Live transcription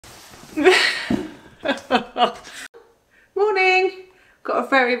Morning! Got a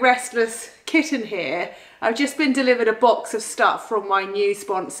very restless kitten here. I've just been delivered a box of stuff from my new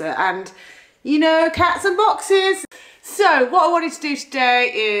sponsor, and you know, cats and boxes. So what I wanted to do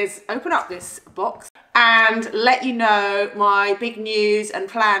today is open up this box and let you know my big news and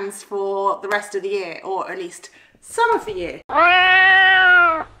plans for the rest of the year, or at least some of the year.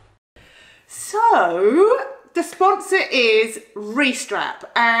 So the sponsor is Restrap,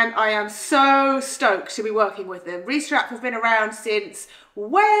 and I am so stoked to be working with them. Restrap have been around since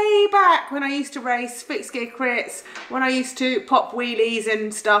way back when I used to race fixed gear crits, when I used to pop wheelies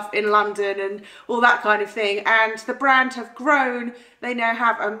and stuff in London and all that kind of thing, and the brand have grown. They now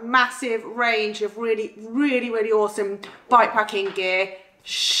have a massive range of really awesome bikepacking gear.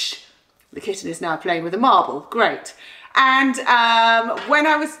 Shh, the kitten is now playing with a marble, great. And when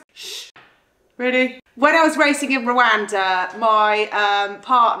I was, when I was racing in Rwanda, my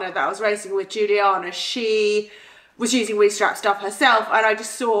partner that I was racing with, Juliana, she was using Restrap stuff herself, and I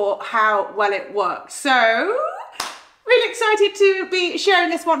just saw how well it worked. So, really excited to be sharing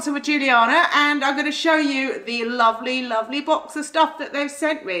this sponsor with Juliana, and I'm going to show you the lovely box of stuff that they've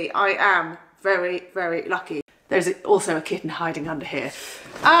sent me. I am very lucky. There's also a kitten hiding under here.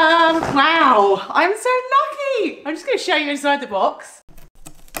 Wow, I'm so lucky. I'm just going to show you inside the box.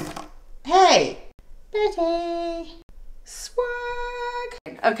 Hey, Betty,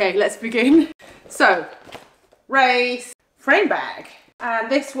 swag. Okay, let's begin. So, race frame bag,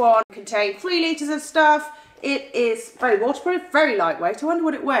 and this one contains 3 litres of stuff. It is very waterproof, very lightweight. I wonder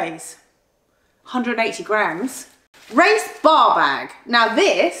what it weighs. 180 grams. Race bar bag. Now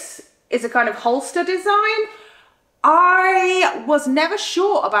this is a kind of holster design. I was never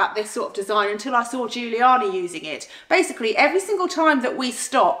sure about this sort of design until I saw Juliana using it. Basically, every single time that we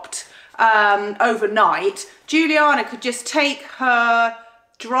stopped overnight, Juliana could just take her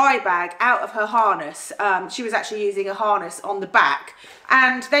dry bag out of her harness. She was actually using a harness on the back,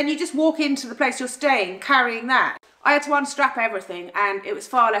 and then you just walk into the place you're staying carrying that. I had to unstrap everything, and it was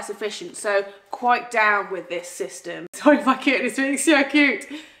far less efficient, so quite down with this system. Sorry, my kitten is being so cute.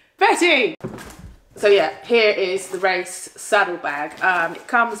 Betty! So yeah, here is the race saddle bag. It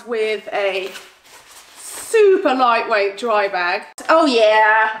comes with a super lightweight dry bag. Oh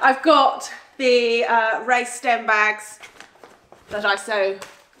yeah, I've got the race stem bags that I so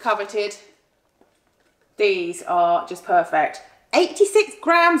coveted. These are just perfect. 86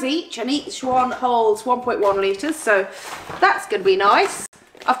 grams each, and each one holds 1.1 litres, so that's going to be nice.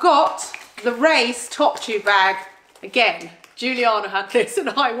 I've got the race top tube bag. Again, Juliana had this and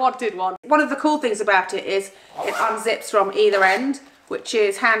I wanted one. One of the cool things about it is it unzips from either end, which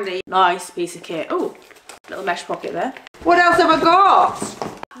is handy. Nice piece of kit. Oh, little mesh pocket there. What else have I got?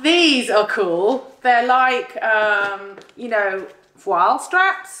 These are cool. They're like, you know, foil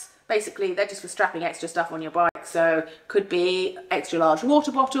straps. Basically, they're just for strapping extra stuff on your bike. So, could be extra large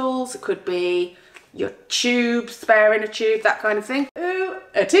water bottles, it could be your tube, spare in a tube, that kind of thing. Ooh,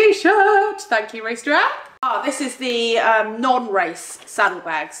 a t-shirt. Thank you, Restrap. Ah, this is the non-race saddle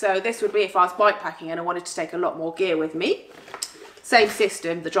bag. So this would be if I was bikepacking and I wanted to take a lot more gear with me. Same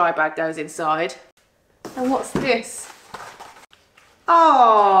system, the dry bag goes inside. And what's this?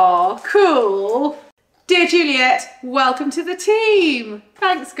 Oh, cool. Dear Juliet, welcome to the team.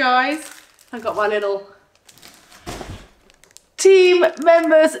 Thanks, guys. I've got my little team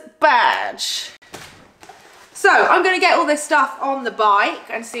members badge. So I'm going to get all this stuff on the bike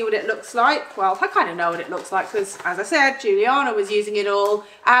and see what it looks like. Well, I kind of know what it looks like because, as I said, Juliana was using it all,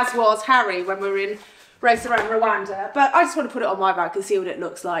 as was Harry when we were in race around Rwanda. But I just want to put it on my bike and see what it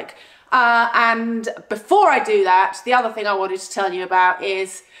looks like. And before I do that, the other thing I wanted to tell you about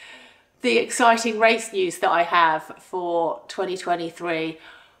is the exciting race news that I have for 2023.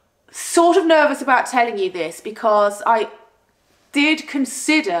 Sort of nervous about telling you this because I did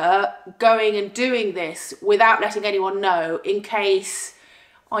consider going and doing this without letting anyone know in case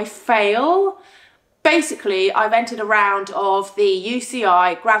I fail. Basically, I've entered a round of the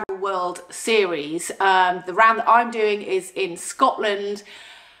UCI Gravel World Series. The round that I'm doing is in Scotland,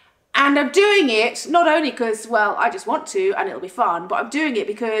 and I'm doing it not only because, well, I just want to and it'll be fun, but I'm doing it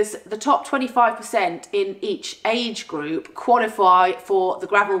because the top 25% in each age group qualify for the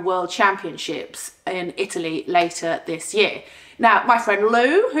Gravel World Championships in Italy later this year. Now, my friend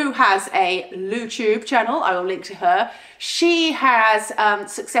Lou, who has a LouTube channel, I will link to her, she has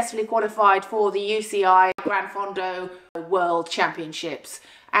successfully qualified for the UCI Gran Fondo World Championships.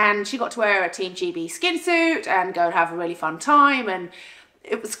 And she got to wear a Team GB skin suit and go and have a really fun time, and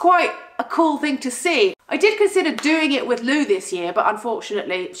it was quite a cool thing to see. I did consider doing it with Lou this year, but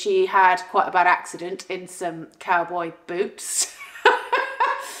unfortunately she had quite a bad accident in some cowboy boots.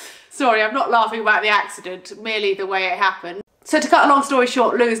 Sorry, I'm not laughing about the accident, merely the way it happened. So to cut a long story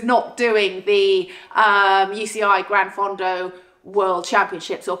short, Lou's not doing the UCI Gran Fondo World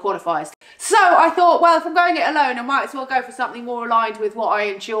Championships or qualifiers. So I thought, well, if I'm going it alone, I might as well go for something more aligned with what I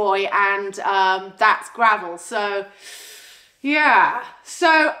enjoy, and that's gravel. So yeah,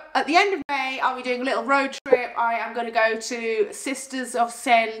 so at the end of May, I'll be doing a little road trip. I am going to go to Sisters of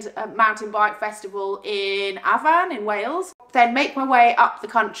Send mountain bike festival in Afan in Wales. Then make my way up the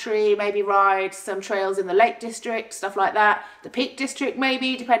country, maybe ride some trails in the Lake District, stuff like that. The Peak District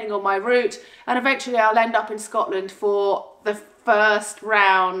maybe, depending on my route. And eventually I'll end up in Scotland for the first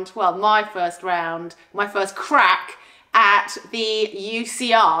round, well, my first crack at the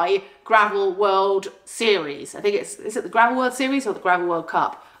UCI Gravel World Series. I think is it the Gravel World Series or the Gravel World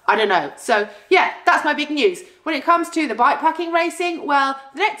Cup? I don't know. So yeah, that's my big news. When it comes to the bikepacking racing, well,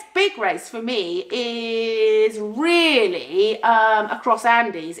 the next big race for me is really across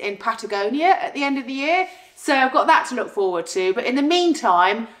Andes in Patagonia at the end of the year. So I've got that to look forward to. But in the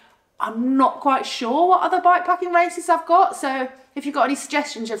meantime, I'm not quite sure what other bikepacking races I've got. So if you've got any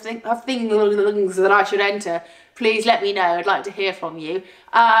suggestions of things that I should enter, please let me know. I'd like to hear from you.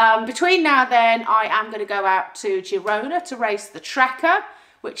 Between now and then, I am going to go out to Girona to race the Tracker,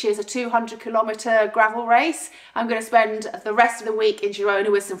 which is a 200-kilometre gravel race. I'm going to spend the rest of the week in Girona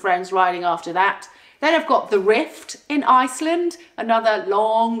with some friends riding after that. Then I've got the Rift in Iceland, another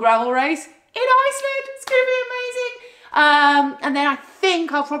long gravel race in Iceland. It's going to be amazing. And then I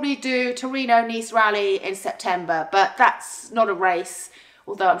think I'll probably do Torino-Nice Rally in September, but that's not a race,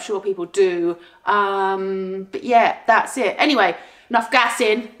 although I'm sure people do. But yeah, that's it. Anyway, enough gas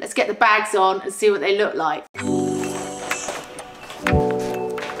in. Let's get the bags on and see what they look like.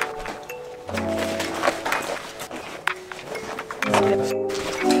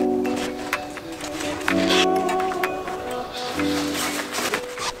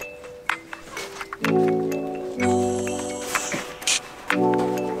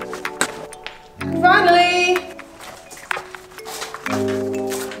 Finally!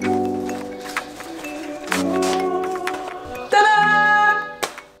 Ta-da!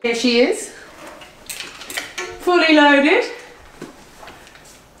 Here she is, fully loaded.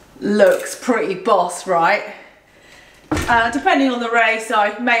 Looks pretty boss, right? Depending on the race,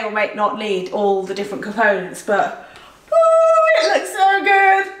 I may or may not need all the different components, but ooh, it looks so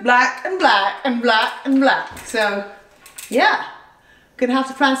good. Black and black and black and black. So yeah, gonna have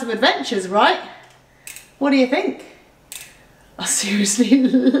to plan some adventures, right? What do you think? I seriously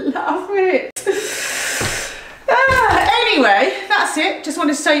love it. Anyway, that's it. Just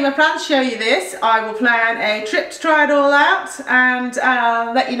wanted to show you my plans, show you this. I will plan a trip to try it all out and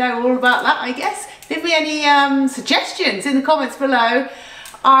let you know all about that, I guess. Leave me any suggestions in the comments below.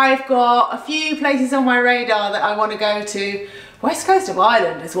 I've got a few places on my radar that I want to go to. West coast of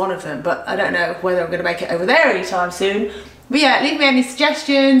Ireland is one of them, but I don't know whether I'm going to make it over there anytime soon. But yeah, leave me any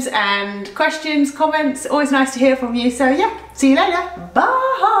suggestions and questions, comments. Always nice to hear from you. So yeah, see you later.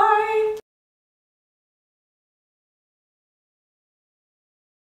 Bye.